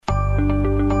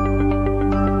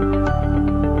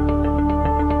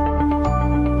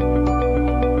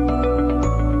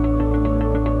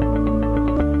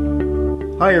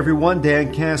Hi everyone,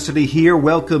 Dan Cassidy here.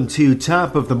 Welcome to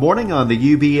Top of the Morning on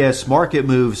the UBS Market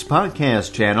Moves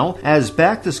podcast channel. As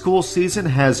back-to-school season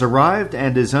has arrived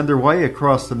and is underway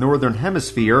across the Northern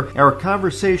Hemisphere, our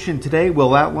conversation today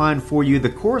will outline for you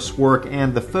the coursework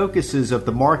and the focuses of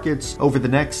the markets over the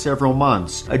next several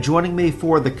months. Joining me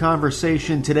for the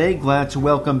conversation today, glad to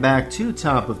welcome back to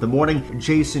Top of the Morning,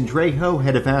 Jason Draho,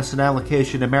 Head of Asset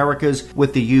Allocation Americas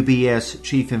with the UBS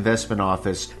Chief Investment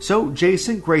Office. So,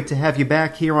 Jason, great to have you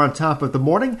back here on Top of the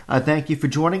Morning. Thank you for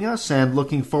joining us and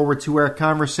looking forward to our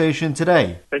conversation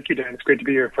today. Thank you, Dan. It's great to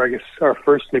be here for, I guess, our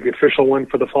first maybe official one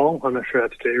for the fall. I'm not sure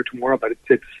that's today or tomorrow, but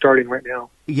it's starting right now.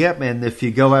 Yep, and if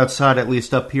you go outside, at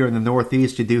least up here in the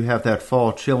Northeast, you do have that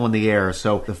fall chill in the air.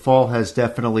 So the fall has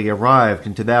definitely arrived.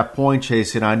 And to that point,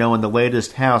 Jason, I know in the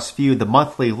latest House View, the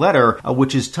monthly letter,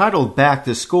 which is titled Back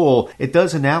to School, it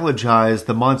does analogize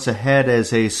the months ahead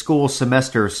as a school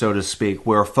semester, so to speak,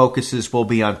 where focuses will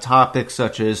be on topics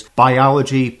such as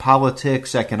biology,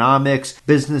 politics, economics,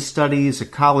 business studies,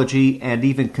 ecology, and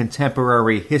even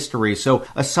contemporary history. So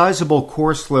a sizable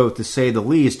course load, to say the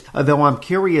least. Though I'm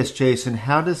curious, Jason,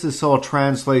 how does this all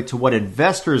translate to what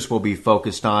investors will be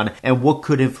focused on and what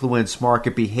could influence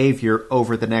market behavior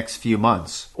over the next few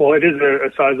months? Well, it is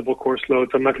a sizable course load,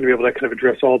 so I'm not going to be able to kind of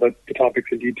address all the topics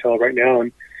in detail right now.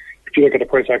 And if you look at the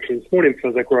price action this morning, it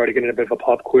feels like we're already getting a bit of a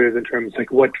pop quiz in terms of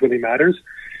like what really matters.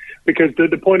 Because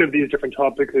the point of these different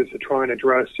topics is to try and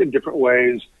address in different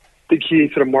ways the key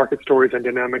sort of market stories and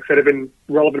dynamics that have been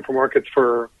relevant for markets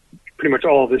for pretty much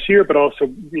all of this year, but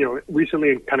also, recently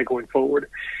and kind of going forward.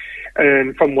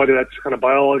 And from whether that's kind of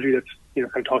biology, that's, kind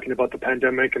of talking about the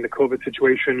pandemic and the COVID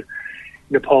situation,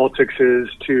 politics is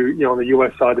to, on the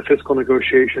U.S. side, the fiscal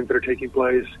negotiations that are taking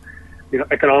place,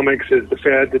 economics is the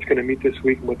Fed that's going to meet this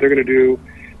week and what they're going to do,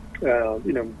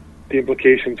 the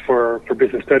implications for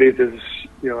business studies is,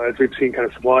 as we've seen kind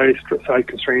of supply side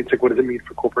constraints, like what does it mean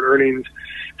for corporate earnings,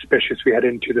 especially as we head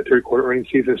into the third quarter earnings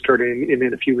season starting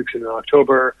in a few weeks in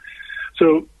October.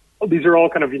 So these are all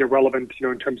kind of, relevant,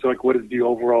 in terms of like what is the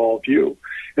overall view.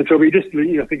 And so we just,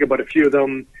 think about a few of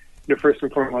them. First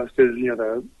and foremost is,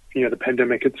 the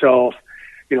pandemic itself,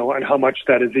 and how much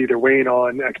that is either weighing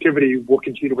on activity, will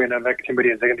continue to weigh on activity.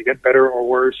 Is it going to get better or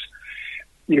worse?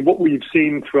 What we've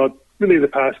seen throughout really the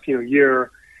past, year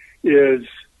is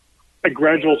a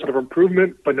gradual sort of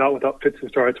improvement, but not without fits and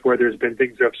starts where there's been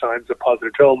things that have signs of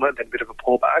positive development and a bit of a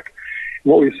pullback.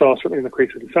 What we saw certainly in the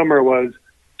case of the summer was,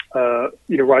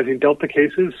 rising Delta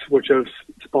cases, which have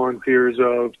spawned fears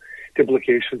of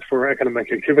implications for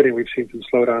economic activity. We've seen some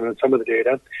slowdown in some of the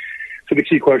data. So the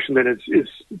key question then is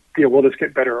will this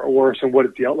get better or worse, and what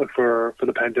is the outlook for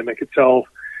the pandemic itself?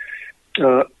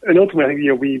 And ultimately, I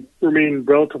think, we remain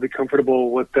relatively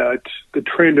comfortable with that, the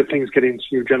trend of things getting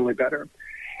generally better.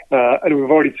 And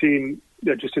we've already seen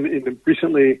that just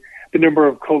recently, the number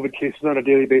of COVID cases on a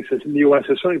daily basis in the U.S.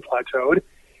 has certainly plateaued.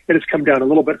 And it's come down a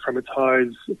little bit from its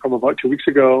highs from about 2 weeks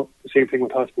ago. The same thing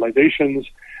with hospitalizations.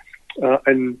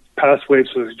 And past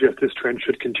waves suggest this trend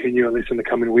should continue, at least in the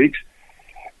coming weeks.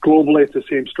 Globally, it's the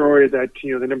same story that,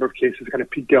 the number of cases kind of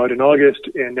peaked out in August,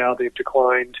 and now they've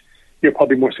declined,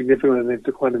 probably more significantly than they've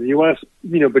declined in the U.S.,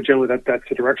 but generally that's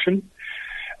the direction.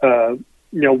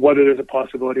 Whether there's a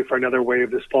possibility for another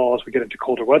wave this fall as we get into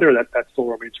colder weather, that still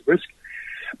remains a risk.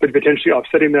 But potentially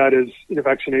offsetting that is,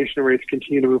 vaccination rates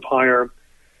continue to move higher.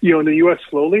 In the U.S.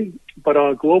 slowly, but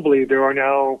globally, there are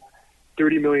now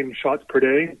 30 million shots per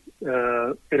day,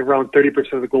 and around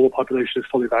 30% of the global population is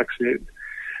fully vaccinated.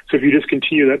 So if you just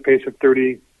continue that pace of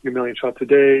 30 million shots a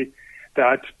day,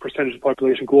 that percentage of the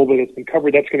population globally that's been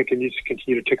covered, that's going to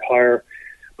continue to tick higher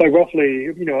by roughly,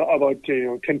 about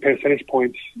 10 percentage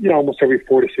points, almost every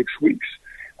 4 to 6 weeks.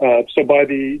 So by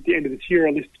the end of this year,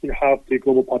 at least half the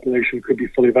global population could be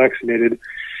fully vaccinated,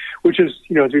 which is,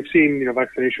 as we've seen,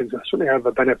 vaccinations certainly have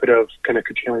a benefit of kind of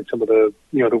curtailing some of the,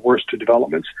 the worst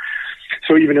developments.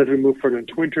 So even as we move further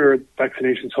into winter,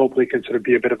 vaccinations hopefully can sort of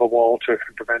be a bit of a wall to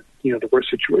prevent, the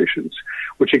worst situations,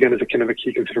 which again is a kind of a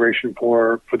key consideration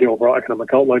for the overall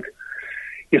economic outlook.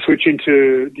 Switching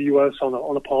to the U.S.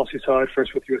 on the policy side,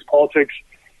 first with U.S. politics,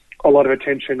 a lot of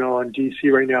attention on D.C.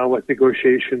 right now with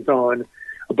negotiations on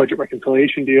a budget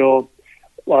reconciliation deal.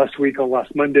 Last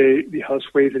Monday, the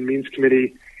House Ways and Means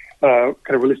Committee kind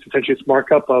of released essentially its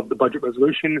markup of the budget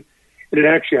resolution. And it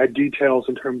actually had details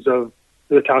in terms of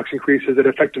the tax increases that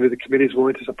effectively the committee is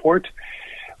willing to support,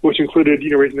 which included,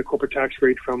 raising the corporate tax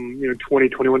rate from, 21%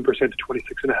 to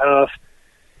 26.5%,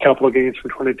 capital gains from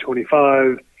 20 to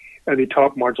 25%, and the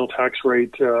top marginal tax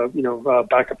rate,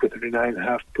 back up to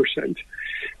 39.5%.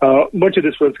 Much of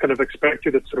this was kind of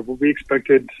expected. It's sort of what we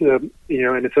expected, and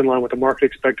it's in line with the market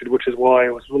expected, which is why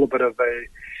it was a little bit of a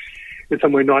in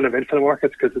some way non-event for the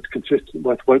markets because it's consistent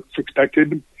with what's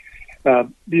expected.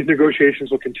 These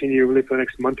negotiations will continue really for the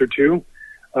next month or two.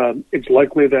 It's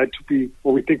likely that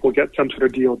we think we'll get some sort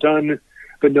of deal done,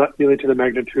 but not nearly to the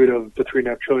magnitude of the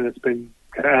 $3.5 trillion that's been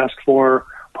kind of asked for,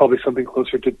 probably something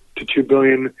closer to $2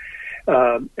 billion.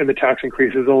 And the tax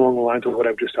increases along the lines of what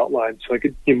I've just outlined. So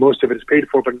most of it is paid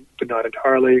for, but not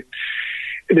entirely.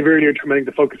 In the very near term, I think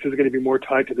the focus is going to be more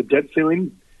tied to the debt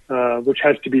ceiling, which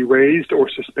has to be raised or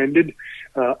suspended.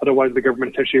 Otherwise, the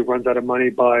government essentially runs out of money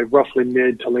by roughly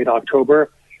mid to late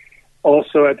October.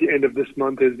 Also, at the end of this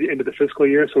month is the end of the fiscal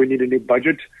year, so we need a new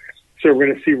budget. So we're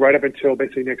going to see right up until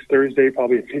basically next Thursday,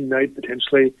 probably at midnight,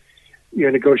 potentially,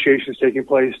 negotiations taking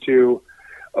place to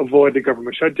avoid the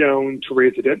government shutdown, to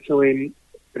raise the debt ceiling.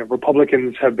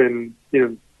 Republicans have been,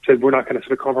 said we're not going to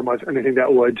sort of compromise anything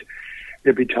that would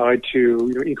be tied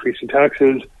to, increasing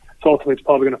taxes. So ultimately, it's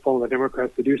probably going to follow the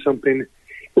Democrats to do something.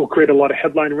 It will create a lot of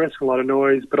headline risk, a lot of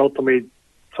noise, but ultimately,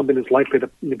 something is likely to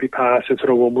be passed and sort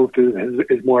of will move to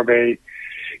is more of a,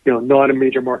 not a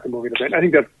major market moving event. I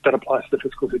think that applies to the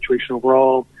fiscal situation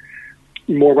overall.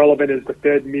 More relevant is the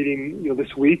Fed meeting,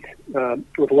 this week,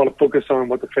 with a lot of focus on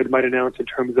what the Fed might announce in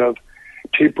terms of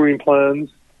tapering plans.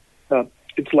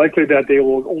 It's likely that they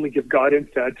will only give guidance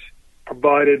that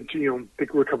provided, the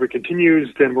recovery continues,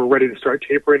 then we're ready to start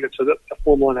tapering. And so that a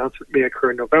formal announcement may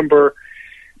occur in November,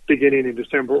 beginning in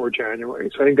December or January.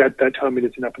 So I think that timing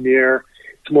isn't up in the air.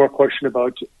 It's more a question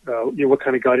about, what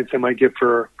kind of guidance they might give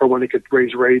for when they could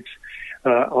raise rates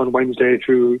on Wednesday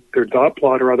through their dot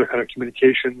plot or other kind of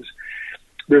communications.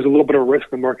 There's a little bit of risk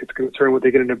the market's concerned when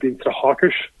they get into being sort of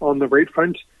hawkish on the rate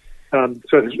front.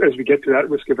 So as we get to that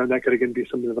risk event, that could again be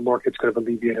something that the market's kind of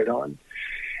alleviated on.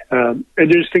 And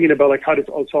just thinking about how does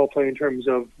it all play in terms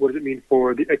of what does it mean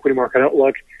for the equity market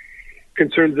outlook,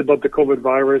 concerns about the COVID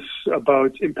virus,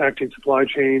 about impacting supply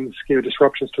chains,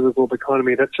 disruptions to the global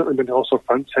economy. That's certainly been also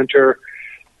front and center.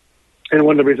 And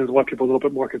one of the reasons why people are a little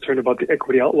bit more concerned about the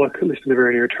equity outlook, at least in the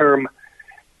very near term.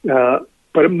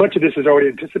 But much of this is already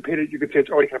anticipated. You could say it's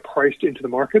already kind of priced into the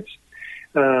markets.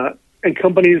 And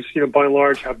companies, by and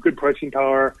large, have good pricing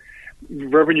power.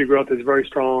 Revenue growth is very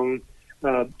strong.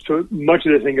 So much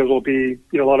of this, I think, will be,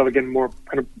 a lot of, again, more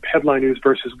kind of headline news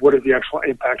versus what is the actual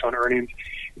impact on earnings.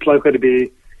 It's likely to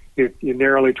be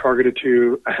narrowly targeted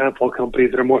to a handful of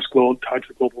companies that are most tied to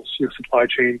the global supply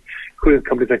chain, including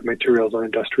companies like materials and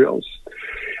industrials.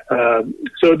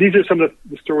 So these are some of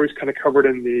the stories kind of covered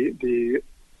in the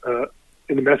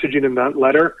messaging in that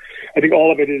letter. I think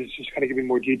all of it is just kind of giving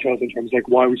more details in terms of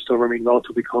why we still remain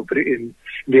relatively confident in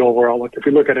the overall look. If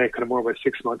we look at a kind of more of a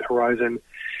 6-month horizon,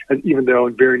 and even though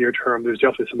in very near term, there's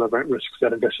definitely some event risks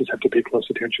that investors have to pay close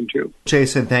attention to.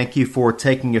 Jason, thank you for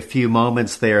taking a few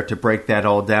moments there to break that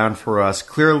all down for us.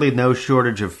 Clearly no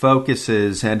shortage of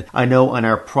focuses, and I know on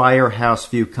our prior House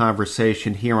View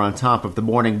conversation here on Top of the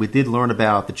Morning, we did learn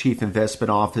about the Chief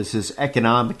Investment Office's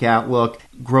economic outlook.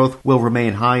 Growth will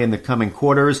remain high in the coming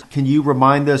quarters. Can you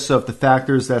remind us of the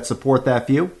factors that support that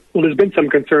view? Well, there's been some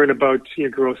concern about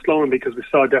growth slowing because we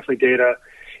saw definitely data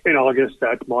in August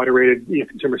that moderated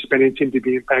consumer spending seemed to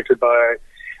be impacted by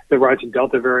the rising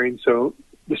Delta variant. So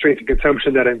the strength in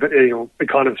consumption that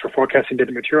economists were forecasting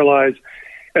didn't materialize.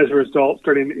 As a result,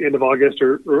 starting the end of August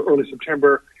or early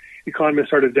September, economists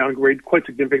started to downgrade quite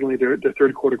significantly their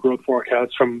third quarter growth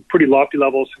forecasts from pretty lofty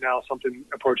levels to now something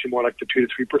approaching more like the 2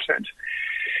 to 3%.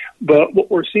 But what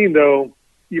we're seeing, though,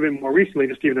 even more recently,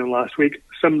 just even in the last week,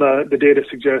 some of the data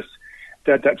suggests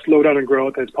that slowdown in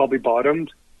growth has probably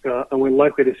bottomed, and we're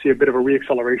likely to see a bit of a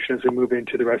reacceleration as we move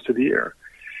into the rest of the year.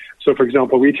 So, for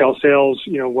example, retail sales,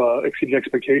 exceeded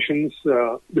expectations.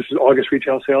 This is August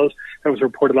retail sales. That was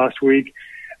reported last week.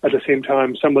 At the same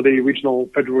time, some of the regional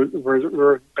Federal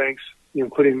Reserve banks,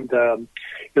 including the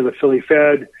Philly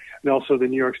Fed and also the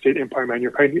New York State Empire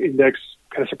Manufacturing Index,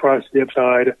 kind of surprised to the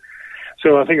upside.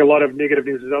 So I think a lot of negative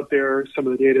news is out there. Some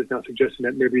of the data is now suggesting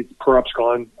that maybe perhaps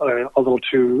gone a little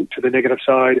to the negative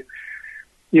side.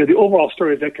 The overall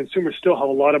story is that consumers still have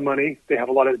a lot of money. They have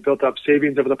a lot of built up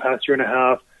savings over the past year and a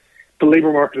half. The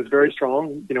labor market is very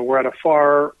strong. We're at a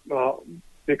far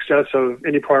excess of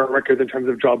any prior record in terms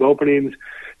of job openings.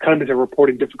 Companies are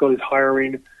reporting difficulties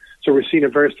hiring. So we're seeing a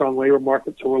very strong labor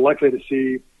market. So we're likely to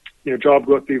see, job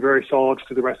growth be very solid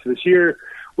through the rest of this year,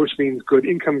 which means good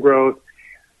income growth.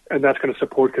 And that's going to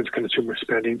support consumer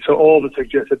spending. So all that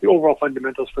suggests that the overall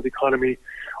fundamentals for the economy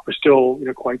are still,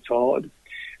 quite solid.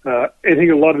 I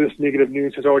think a lot of this negative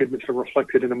news has already been sort of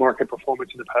reflected in the market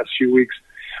performance in the past few weeks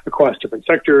across different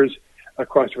sectors,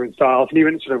 across different styles, and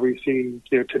even sort of we've seen,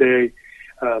 today,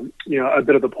 a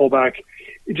bit of the pullback,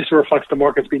 it just reflects the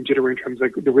markets being jittery in terms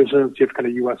of the resiliency of kind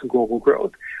of U.S. and global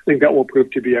growth. I think that will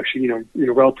prove to be actually,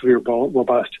 relatively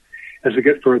robust as we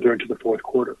get further into the fourth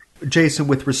quarter. Jason,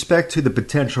 with respect to the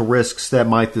potential risks that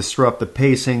might disrupt the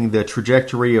pacing, the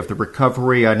trajectory of the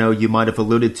recovery, I know you might have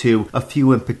alluded to a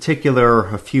few in particular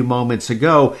a few moments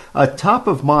ago. Top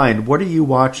of mind, what are you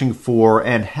watching for,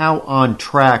 and how on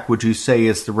track would you say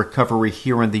is the recovery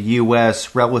here in the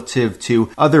U.S. relative to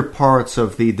other parts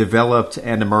of the developed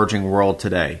and emerging world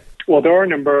today? Well, there are a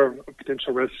number of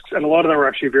potential risks, and a lot of them are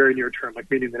actually very near term,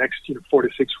 like meaning the next 4 to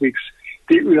 6 weeks.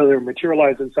 They either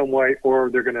materialize in some way or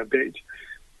they're going to abate.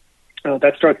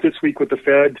 That starts this week with the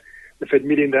Fed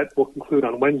meeting that will conclude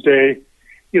on Wednesday.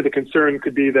 The concern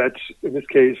could be that, in this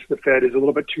case, the Fed is a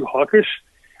little bit too hawkish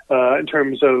in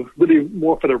terms of really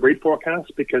more for the rate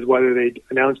forecast, because whether they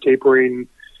announce tapering,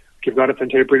 give guidance on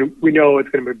tapering, we know it's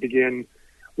going to begin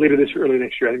later this year, early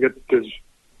next year. I think that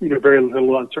there's very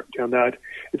little uncertainty on that.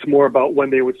 It's more about when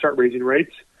they would start raising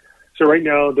rates. So right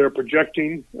now they're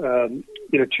projecting,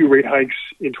 2 rate hikes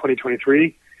in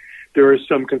 2023. There is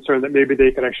some concern that maybe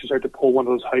they could actually start to pull one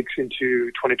of those hikes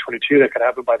into 2022. That could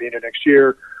happen by the end of next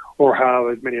year, or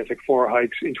have as many as 4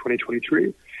 hikes in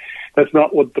 2023. That's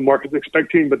not what the market's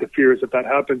expecting, but the fear is if that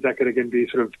happens, that could again be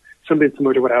sort of something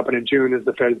similar to what happened in June, as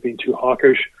the Fed is being too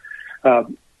hawkish.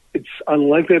 It's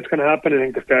unlikely it's going to happen. I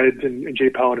think the Fed and Jay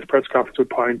Powell at his press conference would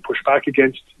probably push back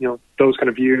against those kind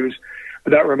of views.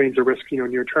 But that remains a risk,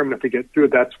 near term. And if they get through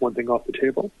it, that's one thing off the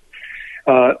table.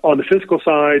 On the fiscal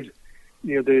side,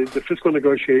 the fiscal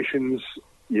negotiations,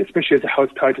 especially as how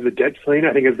it's tied to the debt ceiling,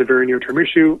 I think is the very near-term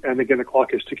issue. And again, the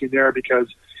clock is ticking there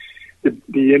because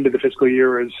the end of the fiscal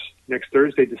year is next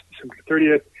Thursday, December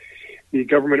 30th. The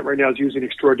government right now is using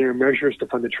extraordinary measures to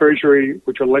fund the Treasury,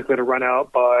 which are likely to run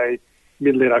out by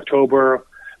mid-late October.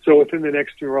 So within the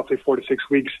next roughly 4 to 6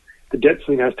 weeks, the debt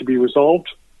ceiling has to be resolved.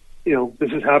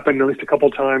 This has happened at least a couple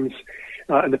of times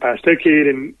in the past decade,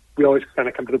 and we always kind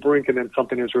of come to the brink and then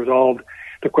something is resolved.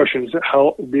 The question is how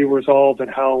it will be resolved and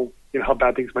how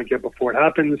bad things might get before it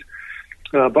happens.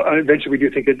 But eventually we do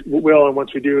think it will, and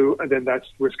once we do, then that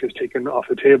risk is taken off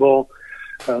the table.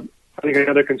 I think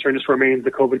another concern just remains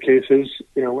the COVID cases.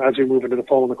 As we move into the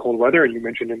fall and the cold weather, and you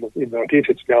mentioned in the Northeast,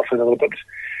 it's now feeling a little bit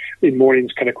in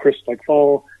mornings kind of crisp like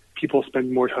fall. People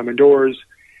spend more time indoors.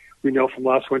 We know from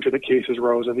last winter that cases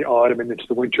rose in the autumn and into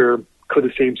the winter. Could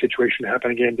the same situation happen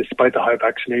again despite the high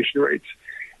vaccination rates?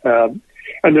 And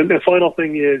then the final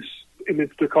thing is, and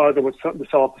it's the cause of what's the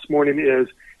sell this morning, is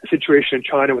a situation in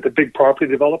China with a big property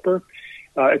developer.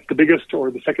 It's the biggest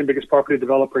or the second biggest property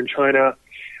developer in China.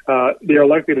 They are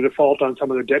likely to default on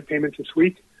some of their debt payments this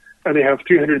week, and they have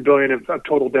 $300 billion of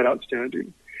total debt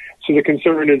outstanding. So the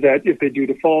concern is that if they do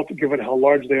default, given how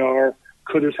large they are,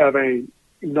 could this have a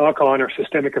knock-on or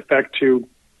systemic effect to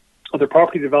other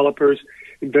property developers,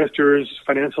 investors,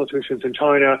 financial institutions in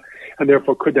China, and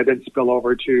therefore could that then spill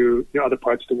over to other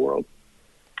parts of the world?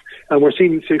 And we're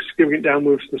seeing significant down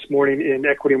moves this morning in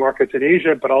equity markets in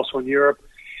Asia, but also in Europe.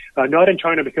 Not in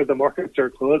China because the markets are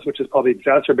closed, which is probably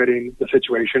exacerbating the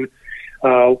situation.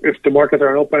 If the markets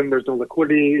aren't open, there's no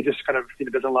liquidity. It just kind of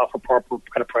doesn't allow for proper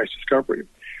kind of price discovery.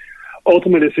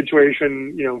 Ultimately, the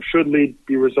situation should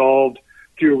be resolved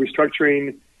through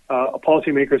restructuring.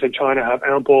 Policymakers in China have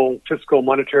ample fiscal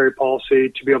monetary policy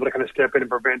to be able to kind of step in and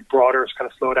prevent broader kind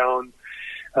of slowdown.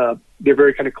 They're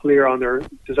very kind of clear on their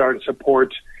desire to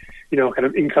support, kind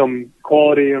of income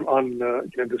quality on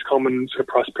this common sort of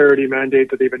prosperity mandate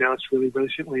that they've announced really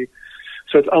recently.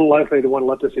 So it's unlikely they want to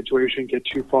let the situation get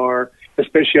too far,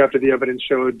 especially after the evidence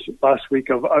showed last week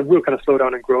of a real kind of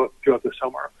slowdown in growth throughout the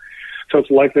summer. So it's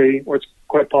likely, or it's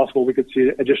quite possible, we could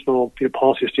see additional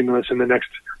policy stimulus in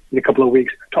a couple of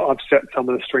weeks to offset some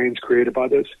of the strains created by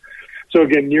this. So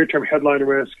again, near-term headline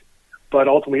risk, but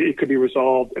ultimately it could be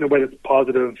resolved in a way that's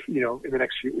positive, in the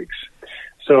next few weeks.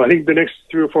 So I think the next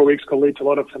 3 or 4 weeks could lead to a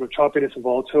lot of kind of choppiness and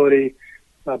volatility.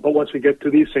 But once we get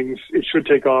through these things, it should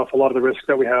take off a lot of the risk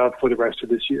that we have for the rest of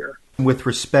this year. With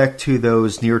respect to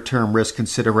those near-term risk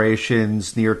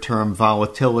considerations, near-term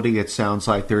volatility, it sounds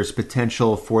like there's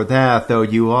potential for that, though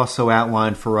you also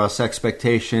outlined for us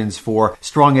expectations for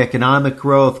strong economic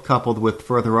growth coupled with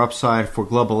further upside for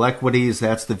global equities.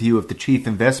 That's the view of the Chief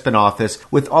Investment Office.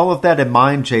 With all of that in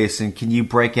mind, Jason, can you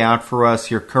break out for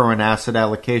us your current asset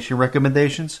allocation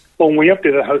recommendations? Well, when we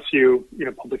updated the House View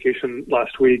publication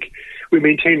last week, we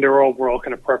maintained our overall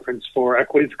kind of preference for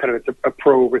equities, kind of a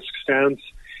pro-risk stance,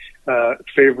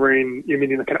 favoring,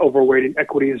 meaning the kind of overweighting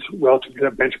equities relative to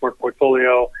that benchmark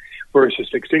portfolio versus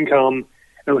fixed income,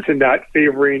 and within that,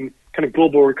 favoring kind of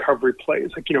global recovery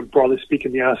plays, like, broadly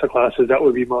speaking, the asset classes that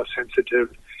would be most sensitive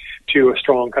to a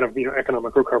strong kind of,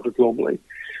 economic recovery globally.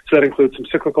 So that includes some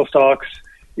cyclical stocks,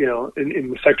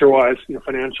 in sector-wise,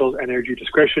 financials, energy,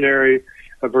 discretionary,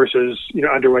 versus,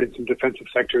 underwriting some defensive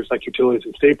sectors like utilities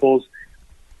and staples,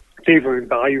 favoring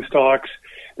value stocks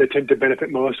that tend to benefit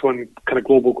most when kind of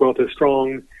global growth is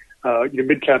strong,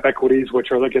 mid-cap equities,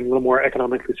 which are, again, a little more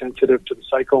economically sensitive to the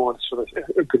cycle and sort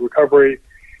of a good recovery.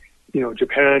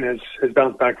 Japan has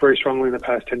bounced back very strongly in the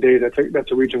past 10 days.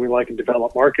 That's a region we like in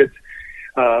developed markets.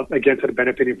 Again, sort of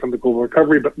benefiting from the global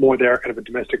recovery, but more there kind of a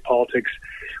domestic politics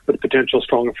with potential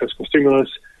stronger fiscal stimulus.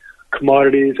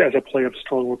 Commodities, as a play of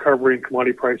strong recovery in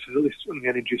commodity prices, at least in the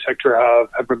energy sector,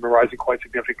 have been rising quite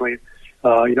significantly,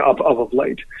 up of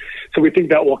late. So we think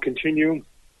that will continue.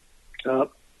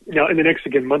 Now, in the next,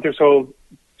 again, month or so,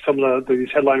 some of these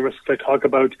headline risks I talk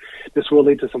about, this will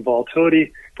lead to some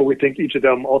volatility, but we think each of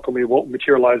them ultimately won't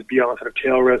materialize beyond sort of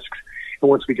tail risks. And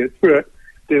once we get through it,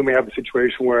 then we have a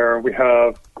situation where we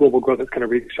have global growth that's kind of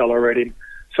reaccelerating.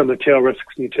 Some of the tail risks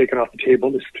need taken off the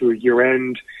table this through year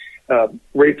end.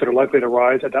 Rates that are likely to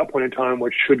rise at that point in time,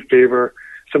 which should favor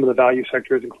some of the value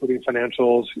sectors, including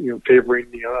financials, favoring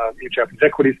Japanese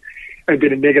equities, and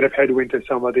been a negative headwind to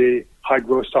some of the high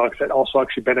growth stocks that also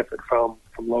actually benefit from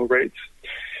low rates.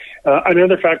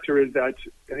 Another factor is that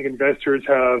I think investors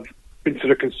have been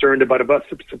sort of concerned about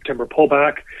September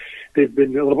pullback. They've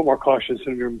been a little bit more cautious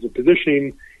in terms of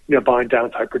positioning, buying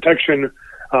downside protection.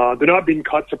 They're not being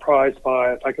caught surprised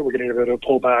by the fact that we're getting a bit of a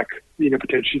pullback,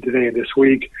 potentially today and this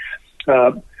week.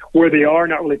 Where they are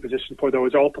not really positioned for, though,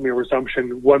 is ultimately a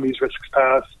resumption when these risks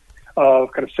pass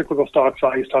of kind of cyclical stocks,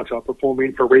 value stocks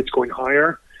outperforming for rates going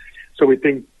higher. So we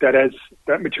think that as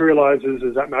that materializes,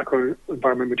 as that macro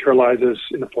environment materializes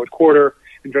in the fourth quarter,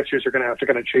 investors are going to have to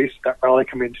kind of chase that rally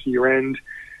coming into year end.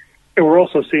 And we're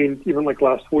also seeing, even like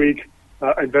last week,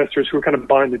 investors who are kind of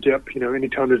buying the dip.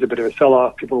 Anytime there's a bit of a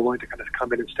sell-off, people are willing to kind of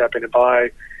come in and step in and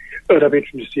buy. But it'll be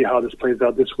interesting to see how this plays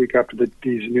out this week after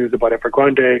these news about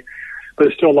Evergrande. But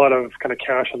there's still a lot of kind of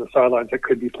cash on the sidelines that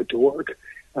could be put to work.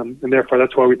 And therefore,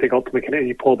 that's why we think ultimately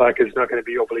any pullback is not going to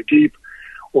be overly deep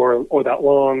or that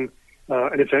long.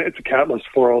 And it's a catalyst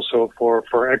for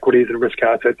equities and risk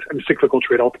assets and cyclical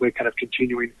trade ultimately kind of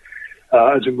continuing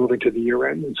as we move into the year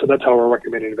end. And so that's how we're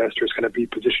recommending investors kind of be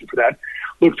positioned for that.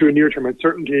 Look through near-term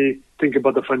uncertainty, think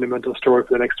about the fundamental story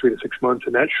for the next 3 to 6 months,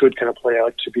 and that should kind of play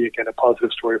out to be, again, a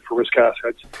positive story for risk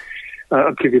assets.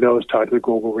 Particularly those tied to the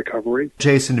global recovery.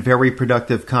 Jason, very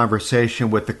productive conversation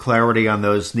with the clarity on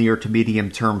those near to medium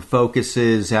term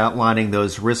focuses, outlining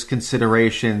those risk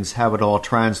considerations, how it all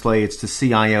translates to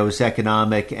CIO's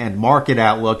economic and market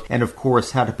outlook, and of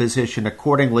course how to position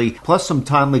accordingly, plus some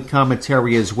timely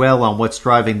commentary as well on what's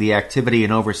driving the activity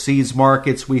in overseas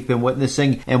markets we've been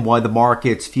witnessing and why the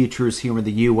markets futures here in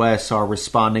the U.S. are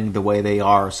responding the way they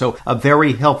are. So a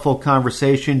very helpful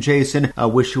conversation, Jason. I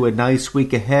wish you a nice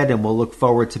week ahead, and we'll look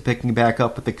forward to picking back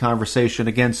up with the conversation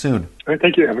again soon. All right,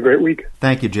 thank you. Have a great week.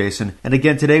 Thank you, Jason. And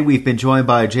again today we've been joined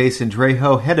by Jason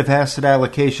Draho, Head of Asset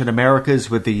Allocation Americas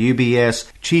with the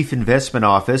UBS Chief Investment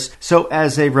Office. So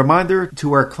as a reminder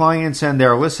to our clients and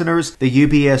their listeners, the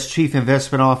UBS Chief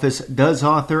Investment Office does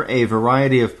author a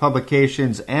variety of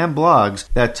publications and blogs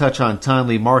that touch on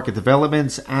timely market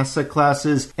developments, asset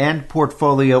classes, and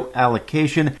portfolio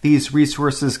allocation. These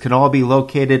resources can all be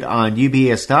located on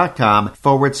ubs.com/CIO,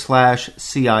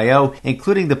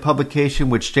 including the publication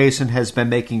which Jason has been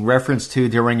making reference to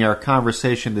during our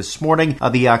conversation this morning,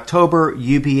 the October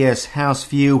UBS House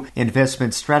View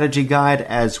Investment Strategy Guide,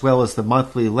 as well as the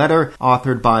monthly letter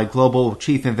authored by Global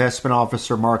Chief Investment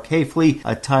Officer Mark Hafley.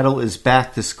 A title is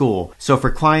Back to School. So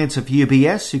for clients of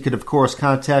UBS, you can of course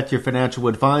contact your financial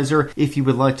advisor if you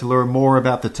would like to learn more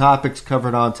about the topics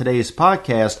covered on today's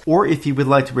podcast, or if you would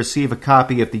like to receive a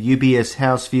copy of the UBS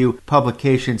House View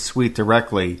publication suite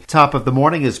directly. Top of the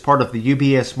Morning is part of the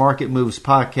UBS Market Moves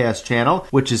podcast channel,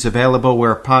 which is available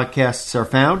where podcasts are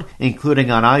found,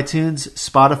 including on iTunes,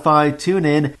 Spotify,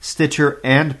 TuneIn, Stitcher,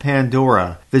 and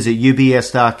Pandora. Visit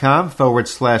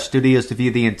ubs.com/studios to view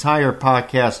the entire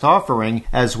podcast offering,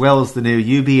 as well as the new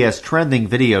UBS Trending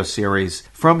video series.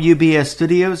 From UBS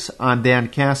Studios, I'm Dan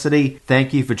Cassidy.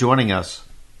 Thank you for joining us.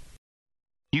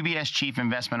 UBS Chief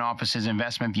Investment Office's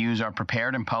investment views are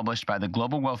prepared and published by the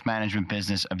global wealth management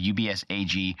business of UBS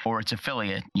AG or its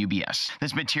affiliate, UBS.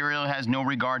 This material has no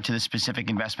regard to the specific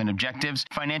investment objectives,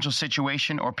 financial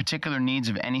situation, or particular needs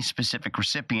of any specific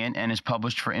recipient and is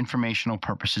published for informational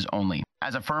purposes only.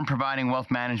 As a firm providing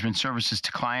wealth management services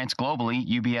to clients globally,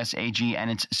 UBS AG and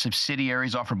its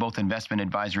subsidiaries offer both investment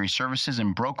advisory services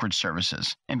and brokerage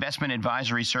services. Investment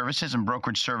advisory services and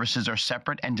brokerage services are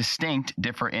separate and distinct,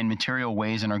 differ in material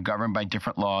ways, and are governed by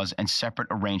different laws and separate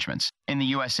arrangements. In the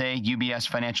USA, UBS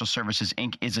Financial Services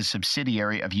Inc. is a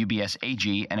subsidiary of UBS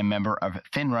AG and a member of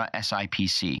FINRA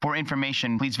SIPC. For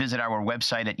information, please visit our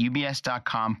website at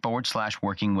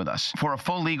ubs.com/working with us. For a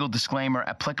full legal disclaimer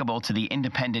applicable to the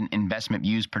independent investment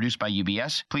views produced by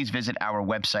UBS, please visit our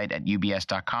website at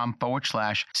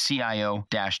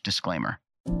ubs.com/CIO-disclaimer.